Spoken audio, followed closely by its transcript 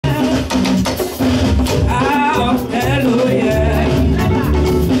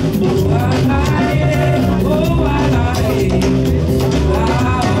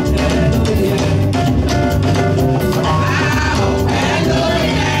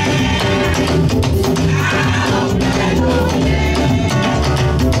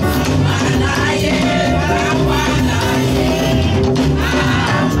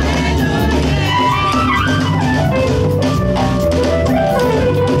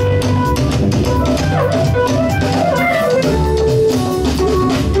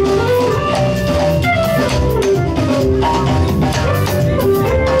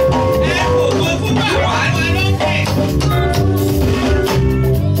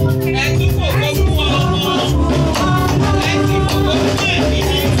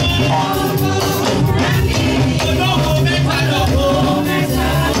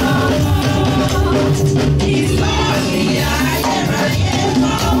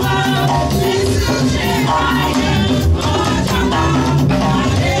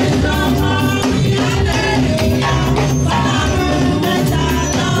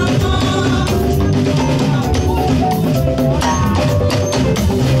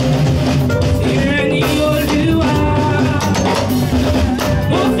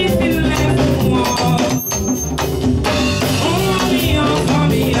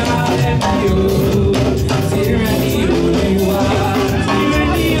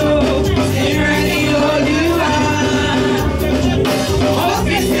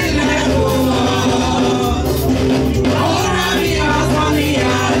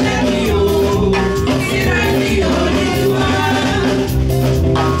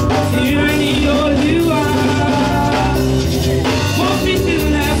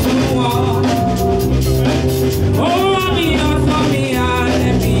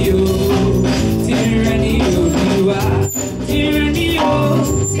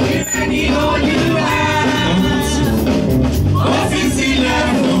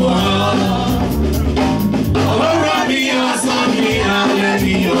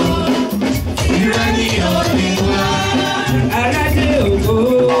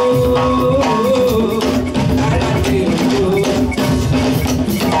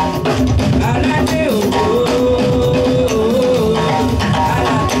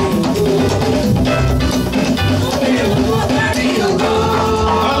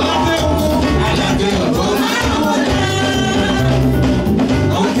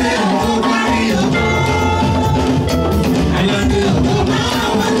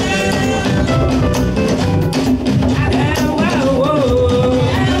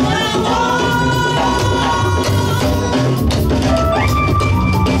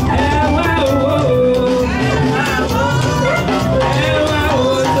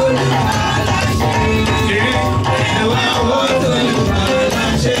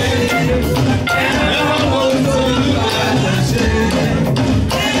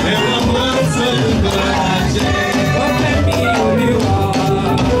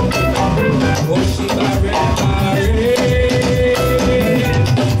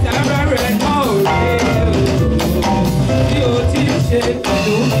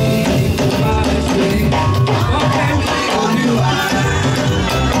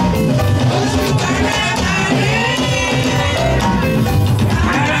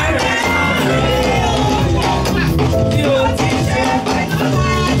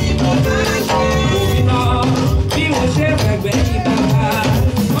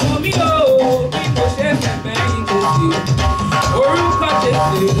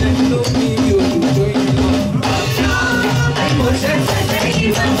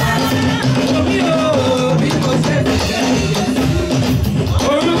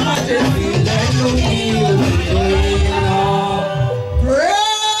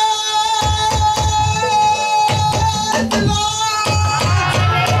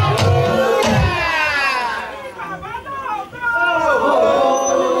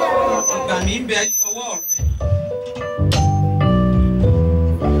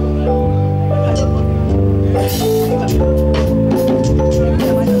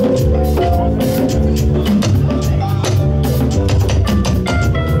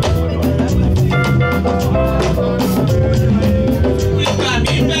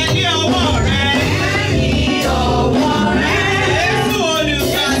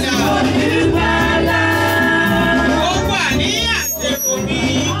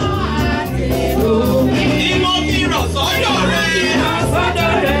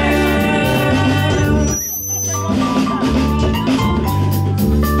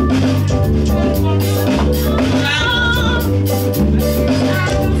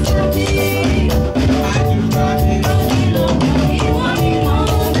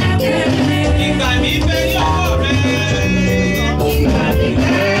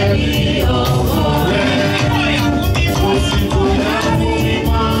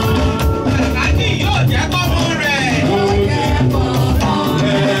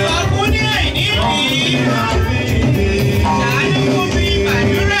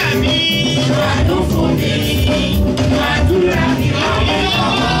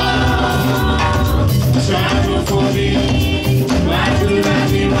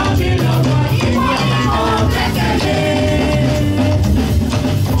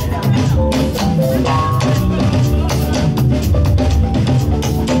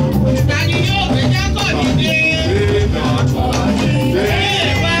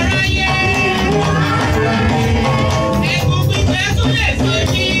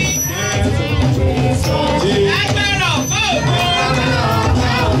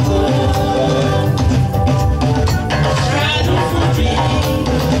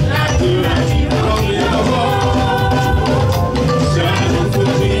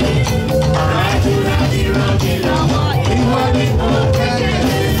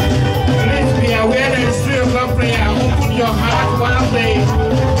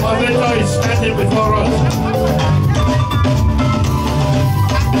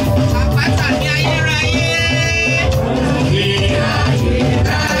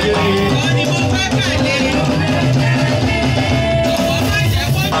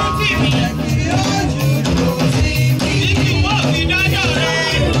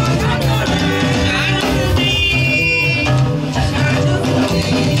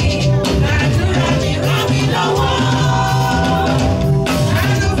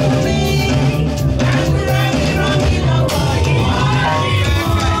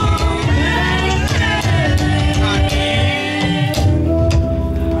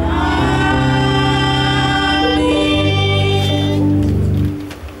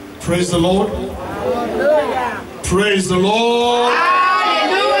Praise the Lord. Hallelujah. Praise the Lord.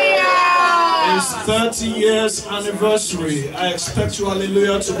 Hallelujah. It's 30 years anniversary. I expect you,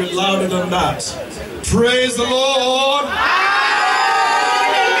 hallelujah, to be louder than that. Praise the Lord. Hallelujah.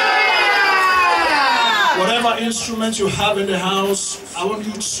 Whatever instrument you have in the house, I want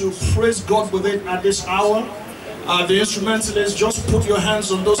you to praise God with it at this hour. The instrumentalists, just put your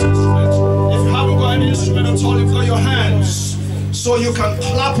hands on those instruments. If you haven't got any instrument at all, you've got your hands. So you can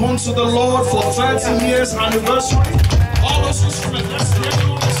clap onto the Lord for 30 years anniversary. All those instruments, let's hear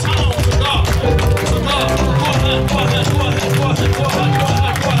the sound to God. To God. Go ahead, go ahead, go ahead, go ahead, go ahead, go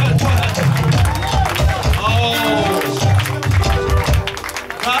ahead, go ahead, go ahead. Oh,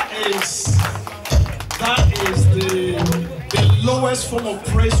 that is the lowest form of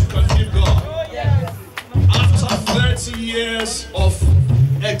praise you can give God. After 30 years of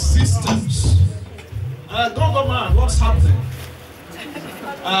existence. Go, man, what's happening?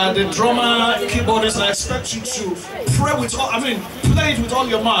 the drummer, keyboardist, I expect you to pray with all, play it with all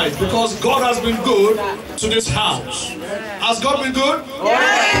your might, because God has been good to this house. Has God been good?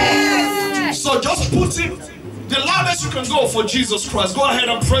 Yes! So just put it the loudest you can go for Jesus Christ. Go ahead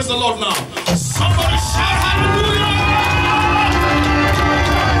and praise the Lord now. Somebody shout hallelujah!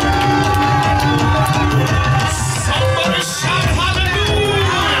 Somebody shout hallelujah!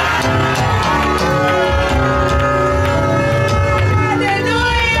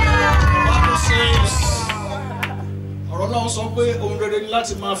 Ọlọ́run sọ pé ohun rere ni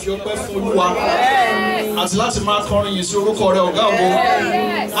láti máa fi ọpẹ́ fún Olúwa àti láti máa kọrin yìn sí orúkọ rẹ̀ ọ̀gá ògo,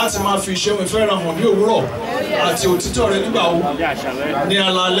 láti máa fi ìṣeun ìfẹ́ rẹ̀ hàn ní òwúrọ̀ àti òtítọ́ rẹ̀ nígbà wo ní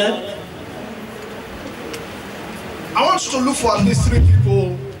alaalẹ́. I want you to look for at least 3 people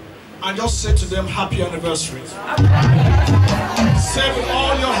and just say to them happy anniversary. Say with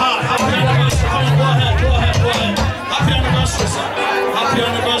all your heart, happy anniversary. Come on, go ahead. Happy anniversary, sir. Happy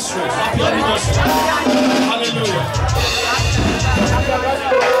anniversary. Happy anniversary. Hallelujah.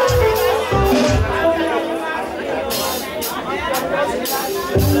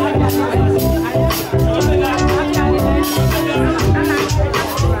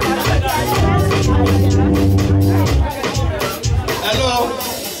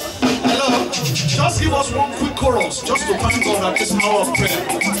 Hello. Just give us one quick chorus, just to thank God at this hour of prayer.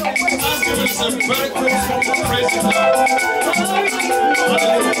 Let's give us a very quick form of praise now.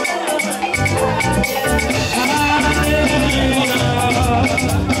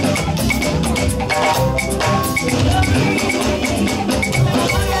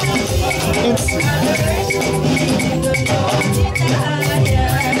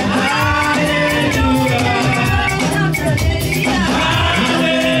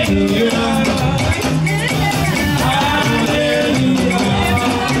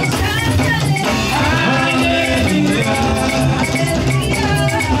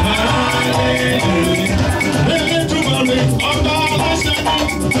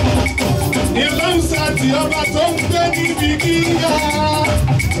 Ọba tó ń gbé níbi gíga,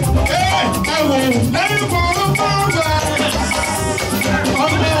 ẹ̀wọ̀n lẹ́yìn fọ́nrán bàbá,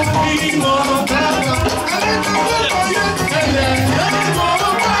 ọmọ ìmọ̀ bàbá, alẹ́kọ̀ọ́ yẹ ẹ̀yẹ lẹ́yìn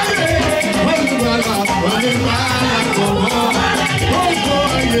fọ́nrán báyé, olùgbàlà onígbàlà kò mọ́, gbogbo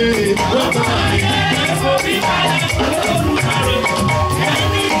ayé, gbogbo ayé, orí bàlá olùdarí,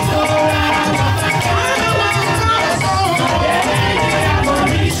 ẹni tó rà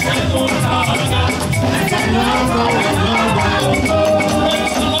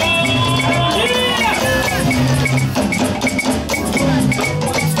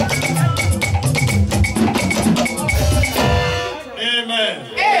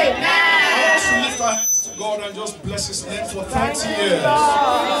and just bless his name for 30 years.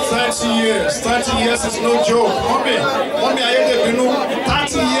 30 years. 30 years is no joke. Mommy, I hear the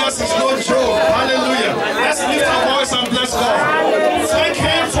 30 years is no joke. Hallelujah. Let's lift our voice and bless God. Thank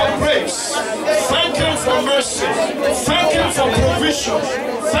him for grace. Thank him for mercy. Thank him for provision.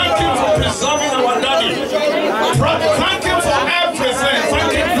 Thank him for preserving our daddy. Thank him for everything.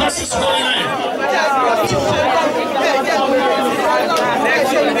 Thank him. Bless his holy name.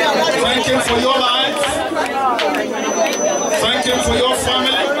 Thank him for your life. Thank him for your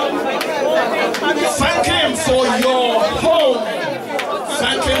family. Thank him for your home.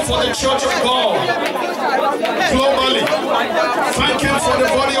 Thank him for the church of God globally. Thank him for the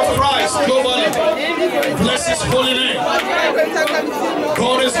body of Christ globally. Bless his holy name.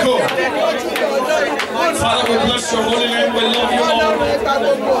 God is good. Father, we bless your holy name. We love you,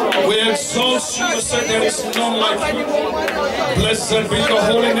 Lord. We exalt you. You said there is none like you. Blessed be your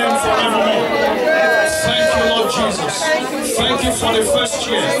holy name forevermore. Thank you, Lord Jesus. Thank you for the first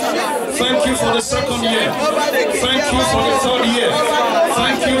year. Thank you for the second year. Thank you for the third year.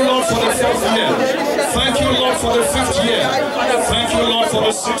 Thank you, Lord, for the fourth year. Thank you, Lord, for the fifth year. Thank you, Lord, for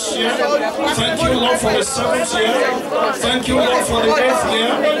the sixth year. Thank you, Lord, for the seventh year. Thank you, Lord, for the eighth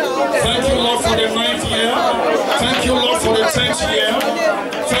year. Thank you, Lord, for the ninth year. Thank you, Lord, for the 10th year.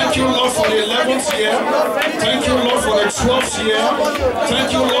 Thank you, Lord, for the 11th year. Thank you, Lord, for the 12th year.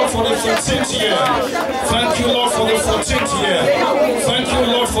 Thank you, Lord, for the 13th year. Thank you, Lord, for the 14th year. Thank you,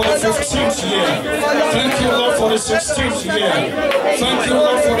 Lord, for the 15th year. Thank you, Lord, for the 16th year. Thank you,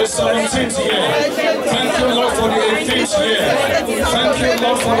 Lord, for the 17th year. Thank you, Lord, for the 18th year. Thank you,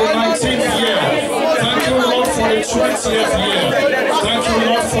 Lord, for the 19th year. Thank you, Lord, for the 20th year. Thank you,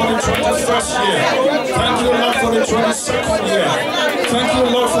 Lord, for the 21st year. Thank you, Lord, for the 22nd year. Thank you,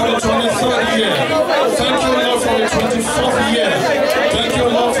 Lord, for the 23rd year. Thank you, Lord, for the 24th year. Thank you,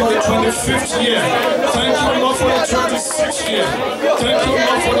 Lord, for the 25th year. Thank you, Lord, for the 26th year. Thank you,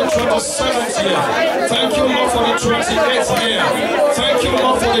 Lord, for the 27th year. Thank you, Lord, for the 28th year. Thank you,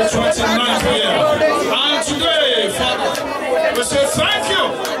 Lord, for the 29th year. And today, Father, we say thank you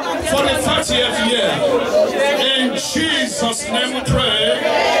for the 30th year. In Jesus' name we pray.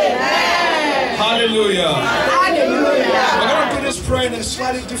 Hallelujah. Hallelujah. We're going to do this prayer in a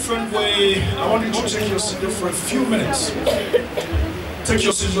slightly different way. I want you to take your seat for a few minutes. Take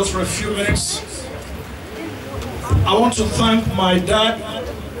your seat just for a few minutes. I want to thank my dad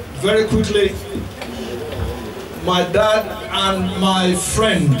very quickly. My dad and my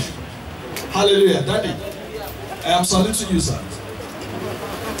friend. Hallelujah. Daddy, I am saluting you, sir.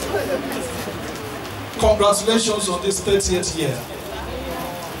 Congratulations on this 30th year.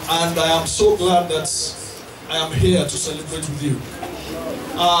 And I am so glad that I am here to celebrate with you.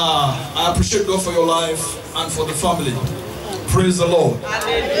 I appreciate God for your life and for the family. Praise the Lord.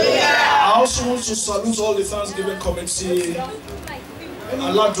 Hallelujah. I also want to salute all the Thanksgiving committee.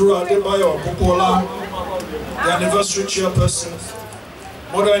 Aladura Adebayo Popola, the anniversary chairperson,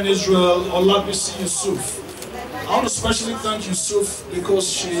 Mother in Israel, Olabisi Yusuf. I want to especially thank Yusuf because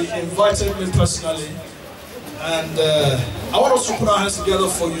she invited me personally. And I want us to put our hands together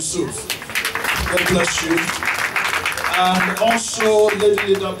for Yusuf. God bless you. And also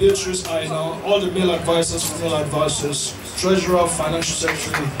Lady Leader Beatrice Aina, all the male advisors, female advisors, treasurer, financial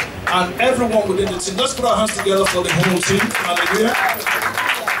secretary, and everyone within the team. Let's put our hands together for the whole team. Hallelujah.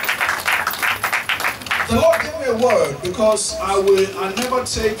 The Lord gave me a word because I never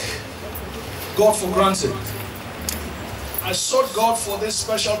take God for granted. I sought God for this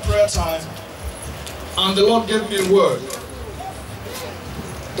special prayer time, and the Lord gave me a word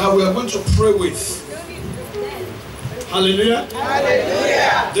that we are going to pray with. Hallelujah.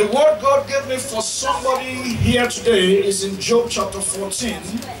 Hallelujah. The word God gave me for somebody here today is in Job chapter 14.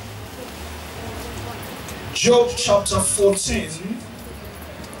 Job chapter 14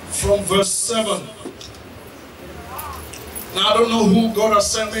 from verse 7. Now I don't know who God has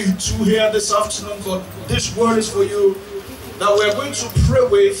sent me to here this afternoon, but this word is for you that we are going to pray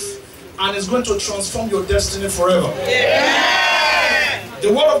with, and it's going to transform your destiny forever. Yeah. The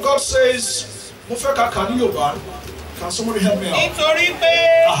word of God says, can somebody help me out?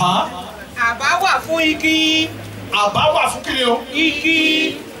 Àbáwà fún igi. Àbáwà fún kíni o?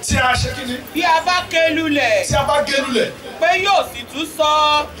 Igi. Tí a ṣe kíni? Bí a bá ké lulẹ̀. Tí a bá gé lulẹ̀. Pé yóò sì tún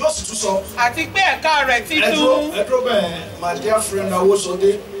sọ. Yóò sì tún sọ. Àti pé ẹ̀ka rẹ̀ títún. Ẹ dúró bẹ́ẹ̀, my dear friend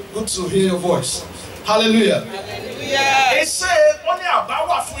Awosode, good to hear your voice. Hallelujah. Hallelujah. It said, ó ní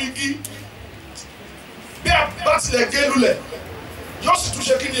àbáwà fún igi. Bí a bá tilẹ̀ gé lulẹ̀. The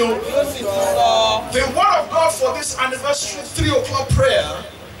word of God for this anniversary 3 o'clock prayer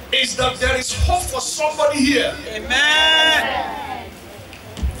is that there is hope for somebody here. Amen.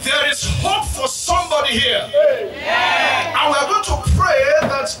 There is hope for somebody here. Amen. And we are going to pray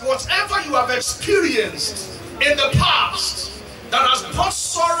that whatever you have experienced in the past that has brought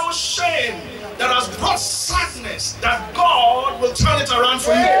sorrow, shame, that has brought sadness, that God will turn it around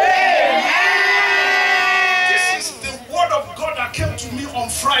for you. Amen. Word of God that came to me on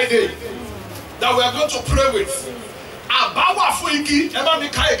Friday that we are going to pray with. Àbáwà fún igi, ẹ bá mi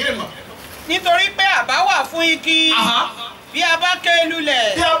ká again ma. Nítorí pé àbáwà fún igi. Bí a bá ké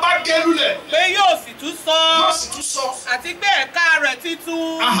lulẹ̀. Bí a bá ké lulẹ̀. Pé yóò sì tún sọ. Yóò sì tún sọ. Àti pé ẹ̀ka rẹ̀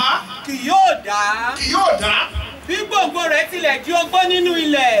títún. Kì yóò dá. Kì yóò dá. Bí gbòǹgbò rẹ̀ tilẹ̀ di ogbó nínú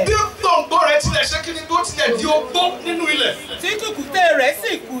ilẹ̀. Bí gbòǹgbò rẹ̀ tilẹ̀ ṣe kí ni bí ó tilẹ̀ di ogbó nínú ilẹ̀. Tí kùkùté rẹ̀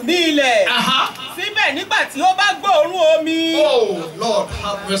sì kù ní ilẹ̀. Síbẹ̀ nígbà tí ó bá gbóòórùn omi. Oh Lord,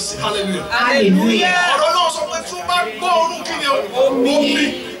 have mercy, hallelujah. Hallelujah. Ọ̀rọ̀ náà sọ pé tí ó bá gbóòórùn kí ni omi.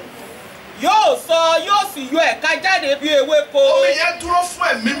 Yóò sọ, yóò sì yọ ẹ̀ka jáde bí ewéko. Omi yẹn dúró fún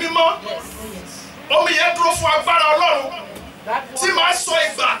ẹ̀mí mímọ́. Omi yẹn dúró fún agbára Ọlọ́run. Tí màá sọ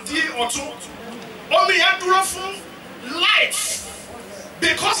ìgbà di ọ̀tun. Omi yẹn dúró fún life.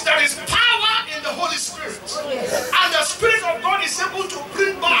 Because there is power in the Holy Spirit. And the Spirit of God is able to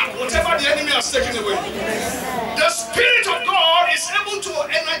bring back whatever the enemy has taken away. The Spirit of God is able to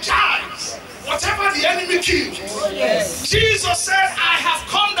energize whatever the enemy killed. Jesus said, I have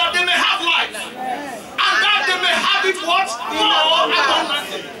come that they may have life. And that they may have it what? More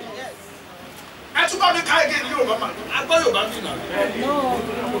abundantly.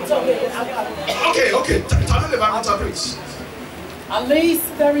 Okay. Tell me about it, please. At least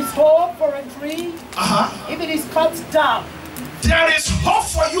there is hope for a tree, if it is cut down. There is hope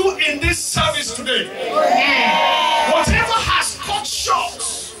for you in this service today. Whatever has cut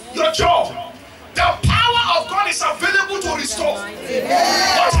short your job, the power of God is available to restore.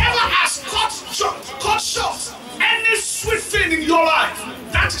 Whatever has cut short any sweet thing in your life,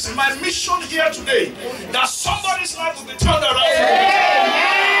 that that is my mission here today, that somebody's life will be turned around.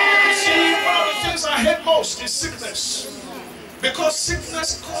 You see, one of the things I hate most is sickness. Because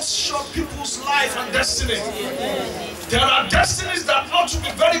sickness cuts short people's life and destiny. There are destinies that ought to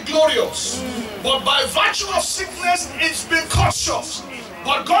be very glorious, but by virtue of sickness, it's been cut short.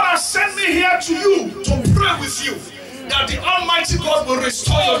 But God has sent me here to you to pray with you that the Almighty God will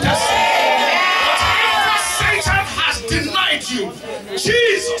restore your destiny. Whatever Satan has denied you,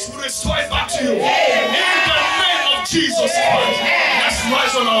 Jesus will restore it back to you. In the name of Jesus Christ, let's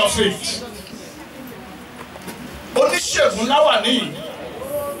rise on our feet. Oníṣègùn láwàní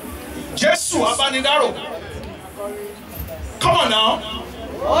Jésù abánidárò. Come on now.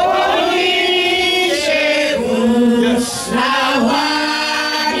 Oníṣègùn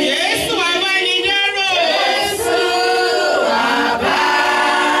láwàní. Jésù abánidárò. Jésù abánidárò.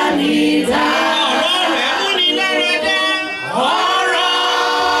 Ọ̀rọ̀ rẹ̀ mú ni lára dá. Ọ̀rọ̀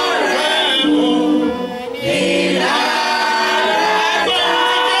rẹ̀ mú ni lára dá.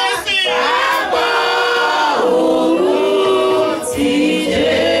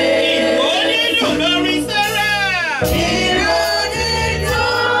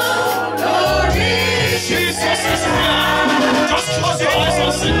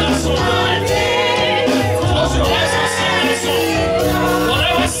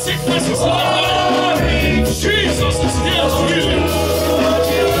 Sickness is not Jesus is here to heal you.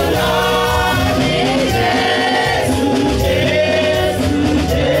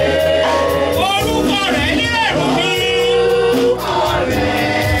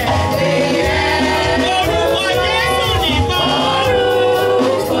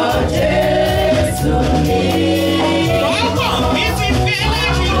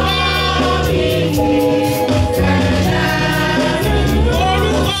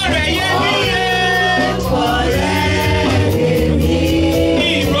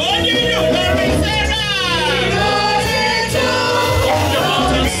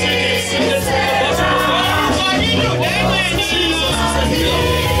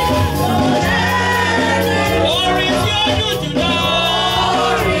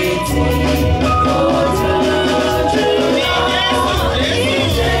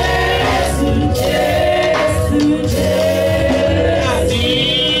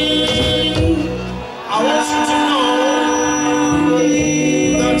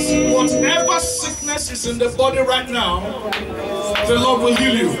 In the body right now, the Lord will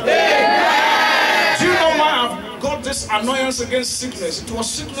heal you. Do you know why I've got this annoyance against sickness? It was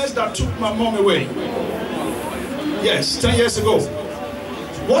sickness that took my mom away. Yes, 10 years ago.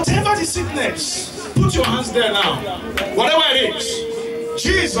 Whatever the sickness, put your hands there now. Whatever it is,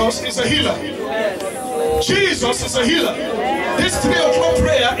 Jesus is a healer. Jesus is a healer. This 3 o'clock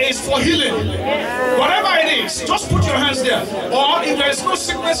prayer is for healing. Whatever it is, just put your hands there. Or if there is no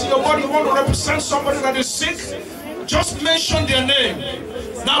sickness in your body, you want to represent somebody that is sick, just mention their name.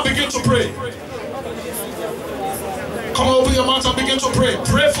 Now begin to pray. Come over your mouth and begin to pray.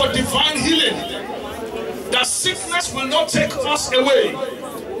 Pray for divine healing. That sickness will not take us away.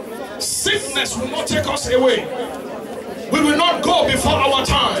 Sickness will not take us away. We will not go before our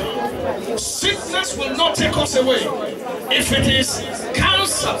time. Sickness will not take us away. If it is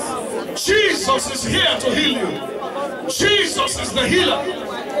cancer, Jesus is here to heal you. Jesus is the healer.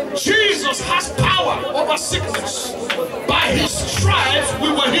 Jesus has power over sickness. By his stripes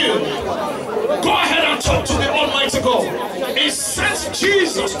we were healed. Go ahead and talk to the Almighty God. He sent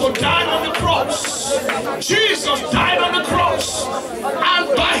Jesus to die on the cross. Jesus died on the cross.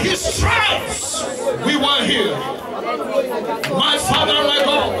 And by his stripes we were healed. My Father and my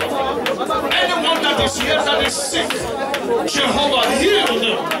God, anyone that is here that is sick, Jehovah, heal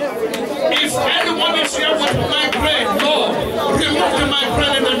them. If anyone is here with migraine, Lord, remove the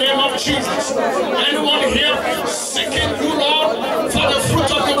migraine in the name of Jesus. Anyone here seeking you, Lord, for the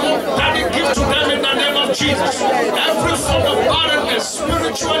fruit of the womb, that you give to them in the name of Jesus. Every form of barrenness,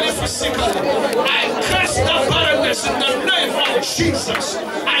 spiritually, physically, I curse that barrenness in the name of Jesus.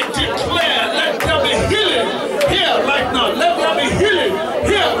 I declare, let there be healing here right now. Let there be healing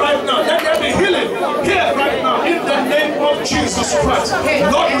here right now. Let there be healing here right now. In the name of Jesus Christ.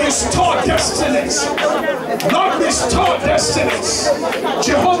 Lord, restore destinies. Lord, restore destinies.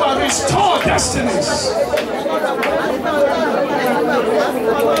 Jehovah, restore destinies.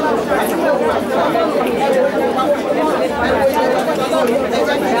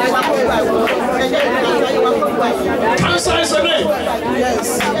 Cancer is a name.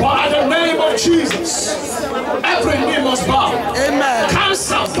 Yes. But at the name of Jesus, every knee must bow. Amen.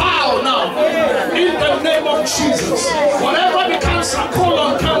 Cancer, bow now. In the name of Jesus. Whatever the cancer,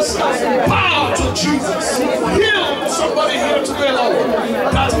 colon cancer, bow to Jesus. Heal somebody here today, Lord.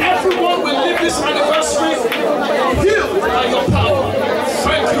 That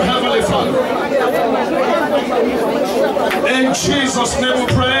Father. In Jesus' name we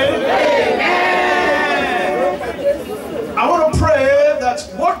pray. I want to pray that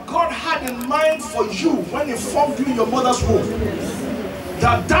what God had in mind for you when He formed you in your mother's womb,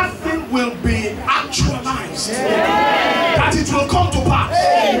 that thing will be actualized. That it will come to pass.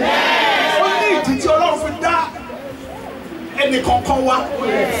 Only did your love with that. And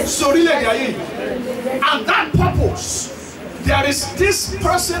that purpose, there is this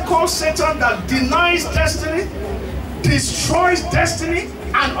person called Satan that denies destiny, destroys destiny,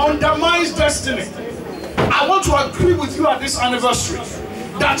 and undermines destiny. I want to agree with you at this anniversary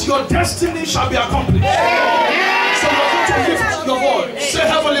that your destiny shall be accomplished. So you're going to lift your voice. Say,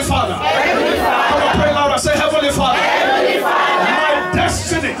 Heavenly Father. Come on, pray louder. Say, Heavenly Father. My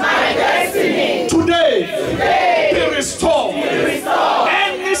destiny. Today. Be restored.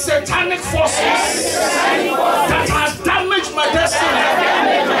 Any satanic forces that has damaged my destiny,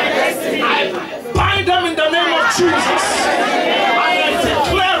 I bind them in the name of Jesus. And I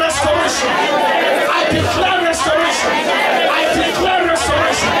declare restoration. I declare restoration. I declare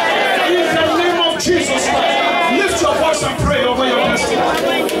restoration. In the name of Jesus Christ. Lift your voice and pray over your destiny.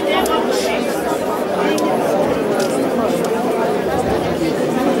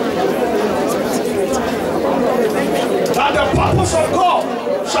 That the purpose of God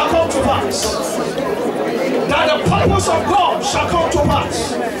shall come to pass. That the purpose of God shall come to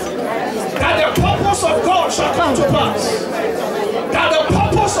pass. That the purpose of God shall come to pass. That the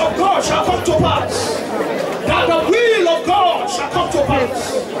purpose of God shall come to pass. That the will of God shall come to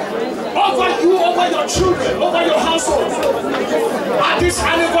pass. Over you, over your children, over your household. At this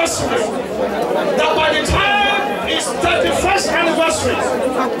anniversary, that by the time it's 31st anniversary,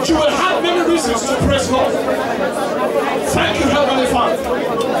 you will have many reasons to praise God. Thank you, Heavenly Father.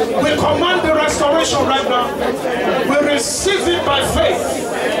 We command the restoration right now. We receive it by faith.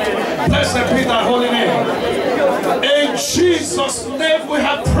 Blessed be thy holy name. In Jesus' name we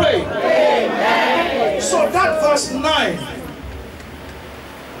have prayed. Amen. So that verse 9,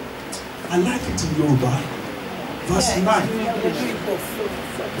 I like it in Yoruba. Verse 9.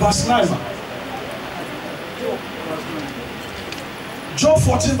 Verse 9. Job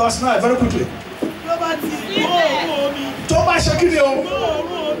 14 verse 9, very quickly. Toba shekide o.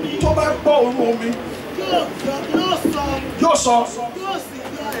 Toba gbo orun omi. Yo so.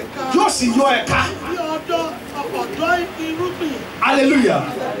 Yo si yo eka. Hallelujah.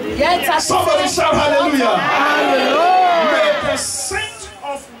 Somebody shout hallelujah. Hallelujah. May the scent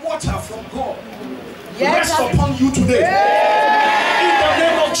of water from God rest upon you today. In the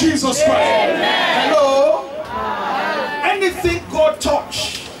name of Jesus Christ. Hello. Anything God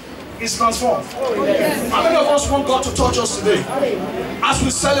touch is transformed. How many of us want God to touch us today? As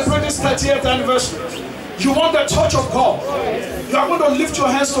we celebrate this 30th anniversary, you want the touch of God. You are going to lift your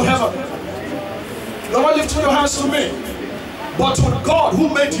hands to heaven. You are not lifting your hands to me, but to God who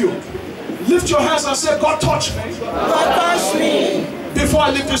made you. Lift your hands and say, God touch me. God touch me. Before I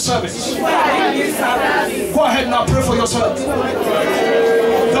leave this service. Go ahead now, pray for yourself.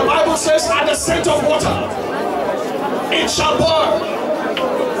 The Bible says, at the scent of water, it shall burn.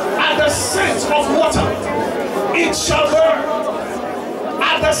 At the scent of water, it shall burn.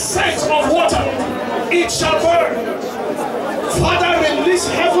 At the scent of water, it shall burn. Father, release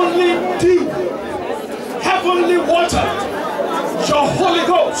heavenly dew, heavenly water, your Holy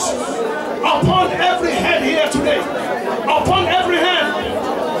Ghost, upon every head here today, upon every hand,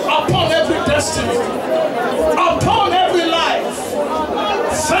 upon every destiny, upon every life.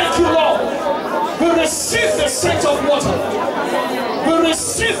 Thank you, Lord. We receive the scent of water. We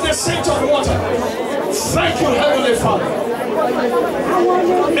receive the scent of water. Thank you, Heavenly Father.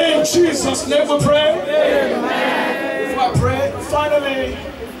 In Jesus' name we pray. Amen. Before I pray, finally,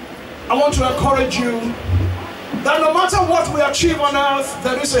 I want to encourage you that no matter what we achieve on earth,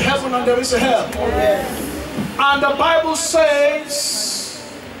 there is a heaven and there is a hell. And the Bible says,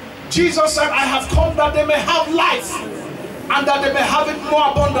 Jesus said, I have come that they may have life and that they may have it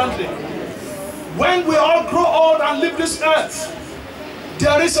more abundantly. When we all grow old and leave this earth,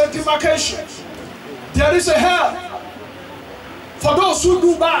 there is a demarcation. There is a hell for those who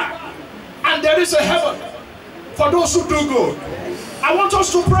do bad, and there is a heaven for those who do good. I want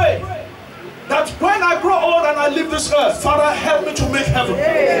us to pray that when I grow old and I leave this earth, Father, help me to make heaven.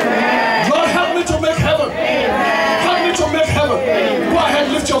 Amen. Lord, help me to make heaven. Amen. Help me to make heaven. Amen. Go ahead,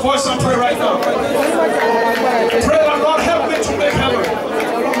 lift your voice and pray right now. Pray that, Lord, help me to make heaven.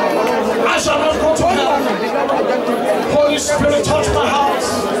 I shall not go to hell. Holy Spirit, touch my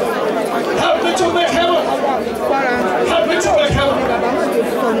house. Help me to make heaven. Help me to make heaven.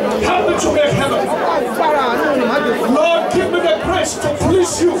 Help me to make heaven. Lord, give me the grace to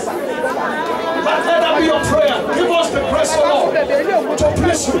please you to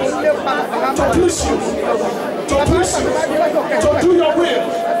please you, to please you, to please you, to do your will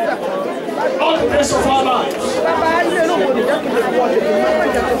all the days of our lives.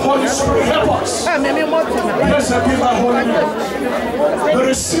 Holy Spirit, help us. Blessed be thy holy name. We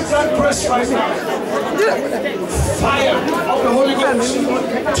receive that grace right now. Fire of the Holy Ghost.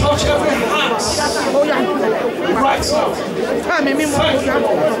 Touch every heart right now. Thank you.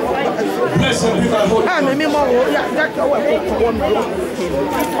 Blessed be thy holy name.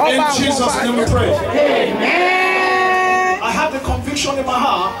 In Jesus' name we pray. Amen. I have the conviction in my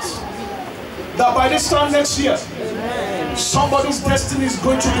heart that by this time next year, somebody's destiny is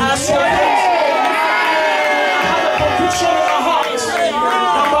going to be restored. I have a conviction in my heart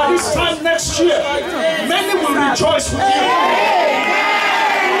that by this time next year, many will rejoice with you.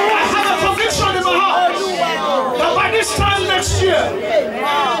 I have a conviction in my heart that by this time next year,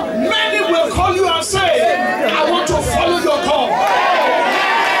 many will call you and say, I want to follow your call. I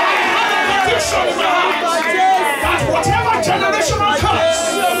have a conviction in my heart that whatever generational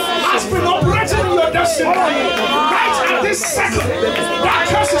curse has been operating in your destiny, right at this second, that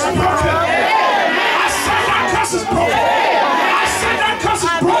curse is broken. I said that curse is broken. I said that curse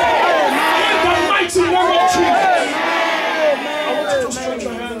is broken. In the mighty name of Jesus. I want you to stretch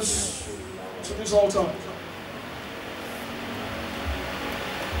your hands to this altar.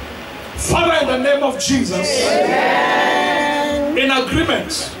 Father, in the name of Jesus, in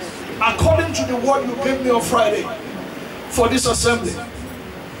agreement, according to the word you gave me on Friday for this assembly,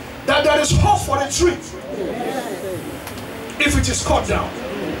 that there is hope for the tree if it is cut down.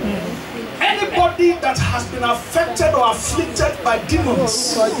 Anybody that has been affected or afflicted by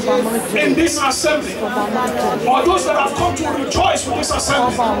demons in this assembly, or those that have come to rejoice with this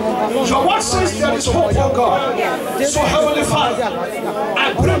assembly, your word says there is hope for God. So Heavenly Father,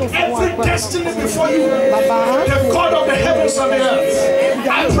 I bring every destiny before you, the God of the heavens and the earth.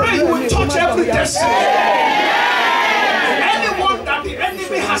 I pray you will touch every destiny. Anyone that the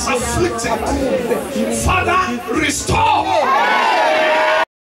enemy has afflicted, Father, restore